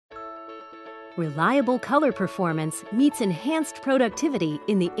Reliable color performance meets enhanced productivity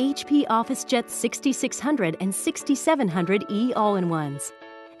in the HP Officejet 6600 and 6700E all-in-ones.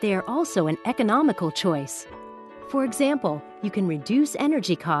 They are also an economical choice. For example, you can reduce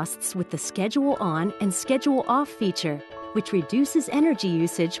energy costs with the Schedule On and Schedule Off feature, which reduces energy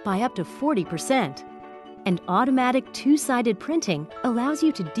usage by up to 40%. And automatic two-sided printing allows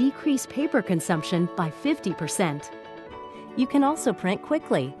you to decrease paper consumption by 50%. You can also print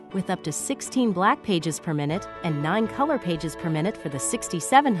quickly, with up to 16 black pages per minute and 9 color pages per minute for the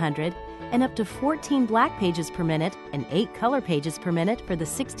 6700, and up to 14 black pages per minute and 8 color pages per minute for the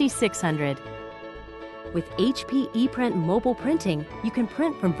 6600. With HP ePrint mobile printing, you can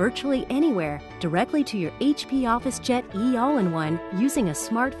print from virtually anywhere, directly to your HP Officejet e all-in-one using a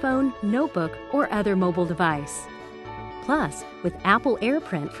smartphone, notebook, or other mobile device. Plus, with Apple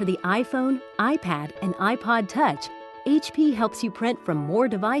AirPrint for the iPhone, iPad, and iPod Touch, HP helps you print from more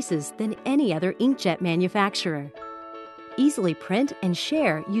devices than any other inkjet manufacturer. Easily print and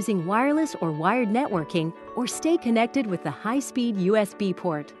share using wireless or wired networking, or stay connected with the high-speed USB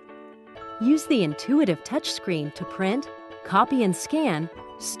port. Use the intuitive touchscreen to print, copy and scan,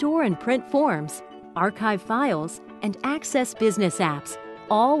 store and print forms, archive files, and access business apps,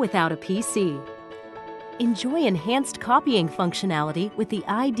 all without a PC. Enjoy enhanced copying functionality with the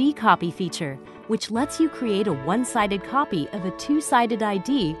ID copy feature, which lets you create a one-sided copy of a two-sided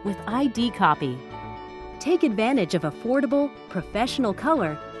ID with ID copy. Take advantage of affordable, professional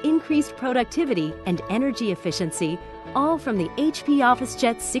color, increased productivity, and energy efficiency, all from the HP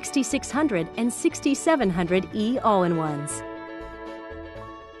Officejet 6600 and 6700E all-in-ones.